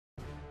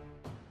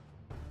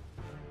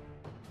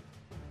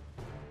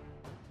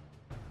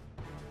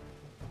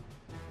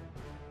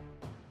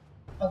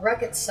A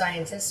rocket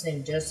scientist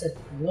named Joseph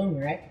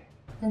Blumerick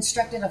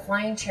constructed a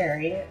flying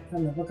chariot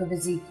from the book of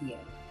Ezekiel.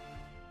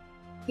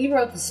 He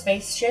wrote the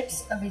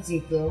Spaceships of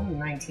Ezekiel in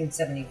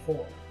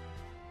 1974.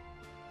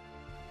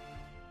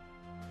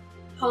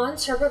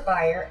 Hans Herbert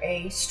Bayer,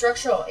 a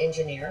structural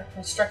engineer,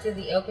 constructed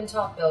the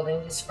open-top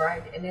building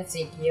described in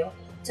Ezekiel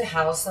to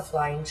house the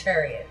flying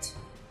chariot.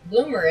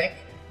 Blumerick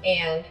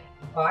and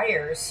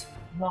Bayer's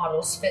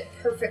models fit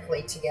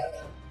perfectly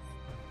together.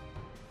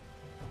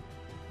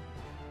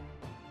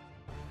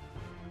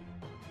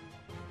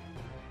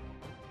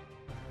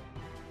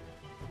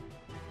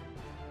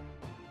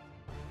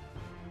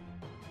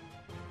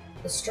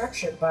 The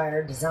structure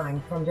Bayer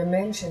designed from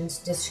dimensions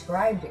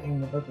described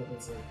in the book of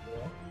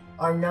Ezekiel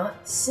are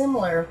not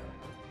similar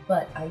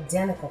but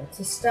identical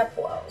to step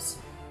wells.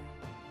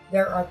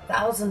 There are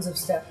thousands of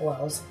step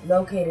wells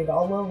located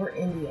all over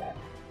India.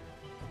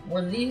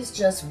 Were these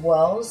just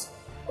wells,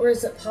 or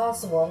is it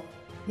possible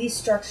these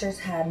structures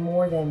had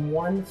more than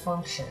one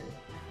function?